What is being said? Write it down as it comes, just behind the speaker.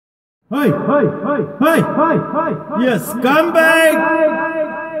Hey, you scumbag!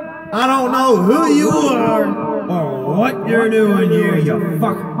 I don't know who you are or what you're doing here, you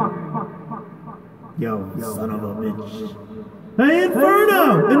fuck. Yo, son of a bitch. Hey,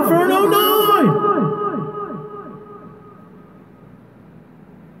 Inferno! Inferno 9!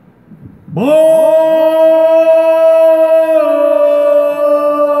 Boys!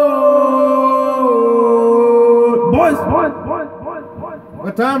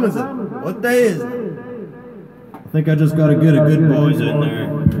 What time is it? What day is it? I think I just gotta get a good boys in there.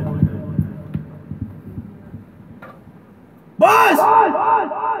 Boys!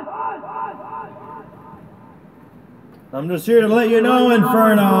 I'm just here to let you know,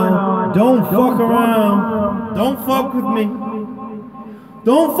 Inferno. Don't fuck around. Don't fuck with me.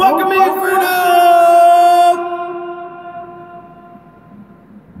 Don't fuck with me, Inferno!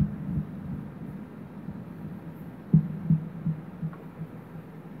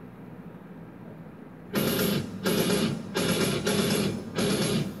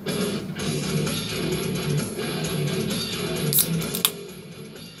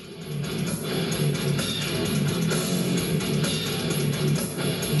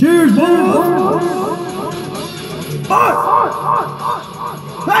 Cheers, boys! Boys!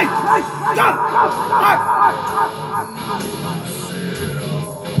 Hey! Stop!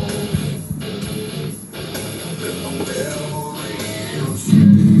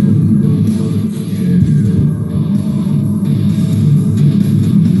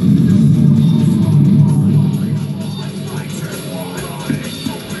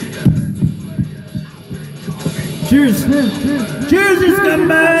 Cheers! Cheers, you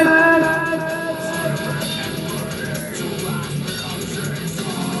scumbag!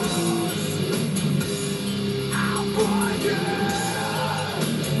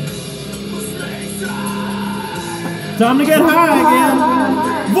 Time to get high again!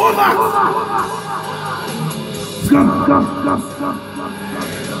 Warbox! Scum!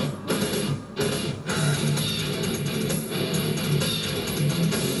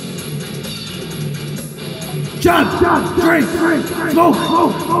 Shot! Drink! Smoke!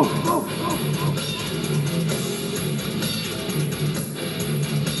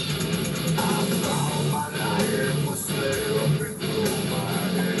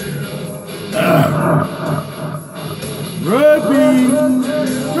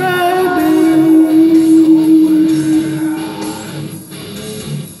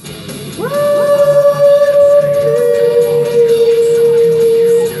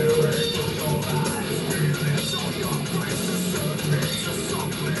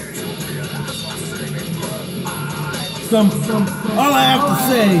 All I have to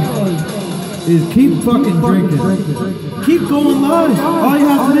say is keep fucking drinking. Keep going live. All you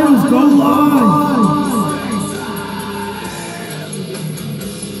have to do is go live.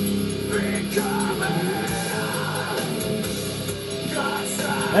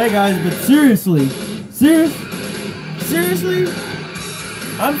 Hey guys, but seriously,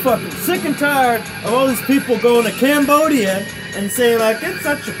 I'm fucking sick and tired of all these people going to Cambodia and saying like, it's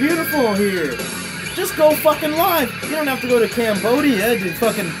such beautiful here. Just go fucking live. You don't have to go to Cambodia to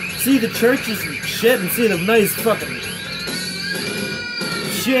fucking see the churches and shit and see the nice fucking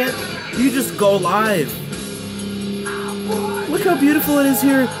shit. You just go live. Look how beautiful it is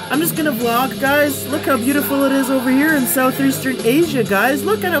here. I'm just gonna vlog, guys. Look how beautiful it is over here in Southeastern Asia, guys.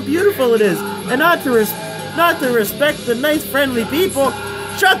 Look at how beautiful it is. And not to respect the nice, friendly people.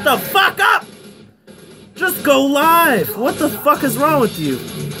 Shut the fuck up! Just go live. What the fuck is wrong with you?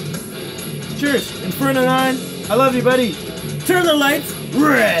 Cheers, Inferno 9. I love you, buddy. Turn the lights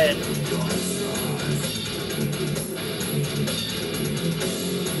red.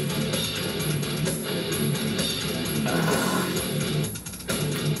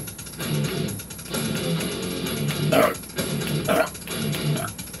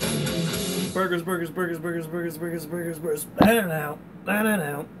 Burgers. I don't know.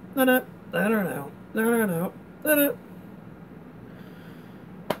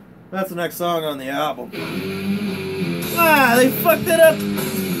 That's the next song on the album. Ah, they fucked it up.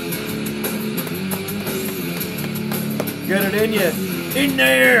 Get it in you. In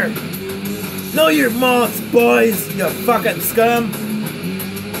there. Know your moths, boys, you fucking scum.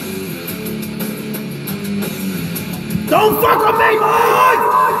 Don't fuck with me, boys!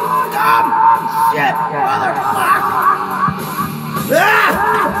 Scum! Shit, motherfucker! Ah!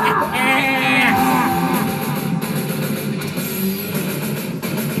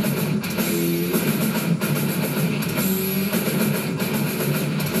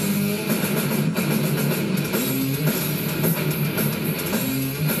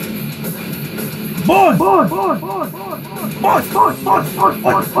 Boys!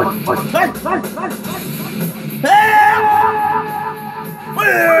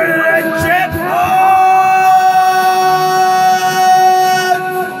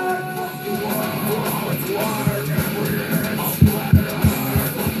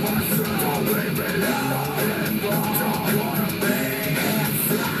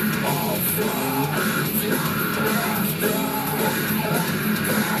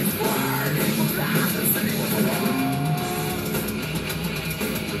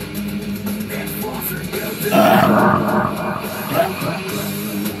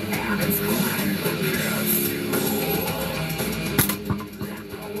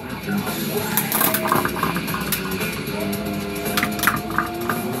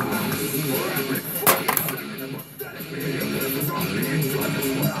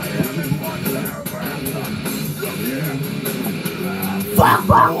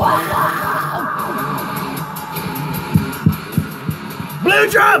 Blue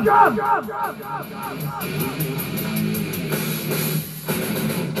drum!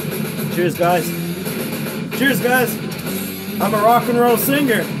 Cheers, guys. Cheers, guys. I'm a rock and roll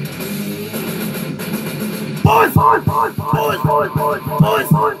singer. Boys! Boys! Boys! Boys! Boys! Boys!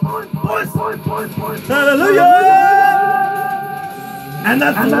 Boys! Boys! Hallelujah! And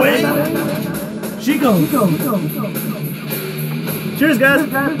that's the way she goes. Cheers, guys.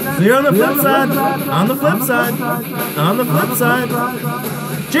 See you on the flip side. On the flip side. On the flip side.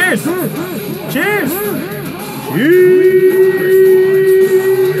 Cheers. Cheers. Cheers.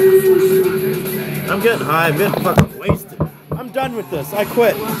 I'm getting high. I'm getting fucking wasted. I'm done with this. I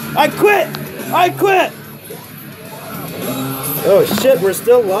quit. I quit. I quit. Oh shit, we're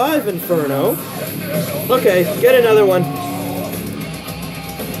still live, Inferno. Okay, get another one.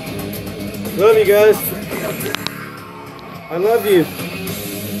 Love you guys. I love you.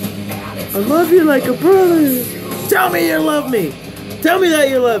 I love you like a brother. Tell me you love me. Tell me that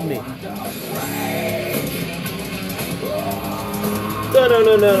you love me.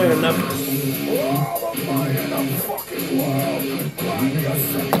 No.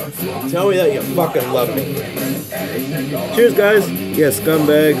 Tell me that you fucking love me. Cheers, guys. Yeah,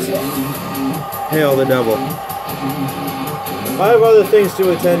 scumbags. Hail the devil. I have other things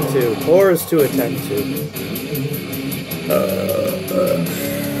to attend to. Whores to attend to.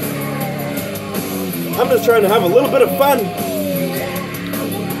 I'm just trying to have a little bit of fun.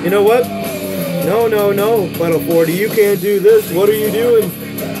 You know what? No, Final 40, you can't do this. What are you doing?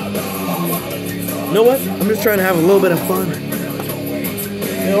 You know what? I'm just trying to have a little bit of fun.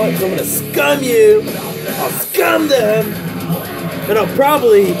 You know what? So I'm gonna scum you. I'll scum them. And I'll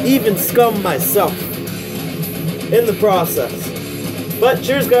probably even scum myself in the process. But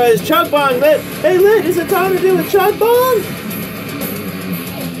cheers, guys. Chug bong, Lit. Hey, Lit, is it time to do a chug bong?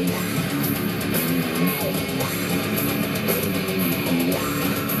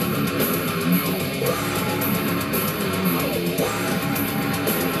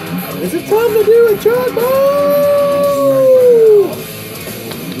 Is it time to do a chug bong?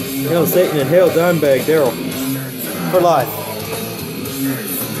 Hail Satan and hail Dimebag Daryl. For life.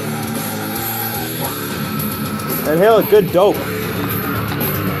 And hail a good dope.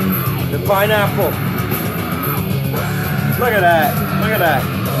 The pineapple. Look at that. Look at that.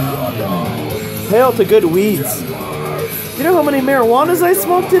 Hail to good weeds. You know how many marijuanas I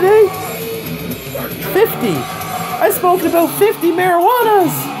smoked today? 50. I smoked about 50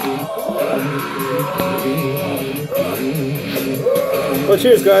 marijuanas. Well,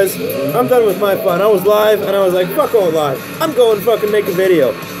 cheers, guys. I'm done with my fun. I was live, and I was like, fuck going live. I'm going to fucking make a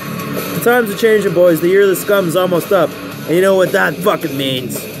video. The times are changing, boys. The year of the scum's almost up. And you know what that fucking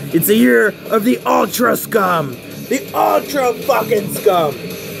means? It's the year of the ultra scum. The ultra fucking scum.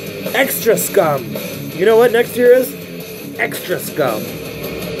 Extra scum. You know what next year is? Extra scum.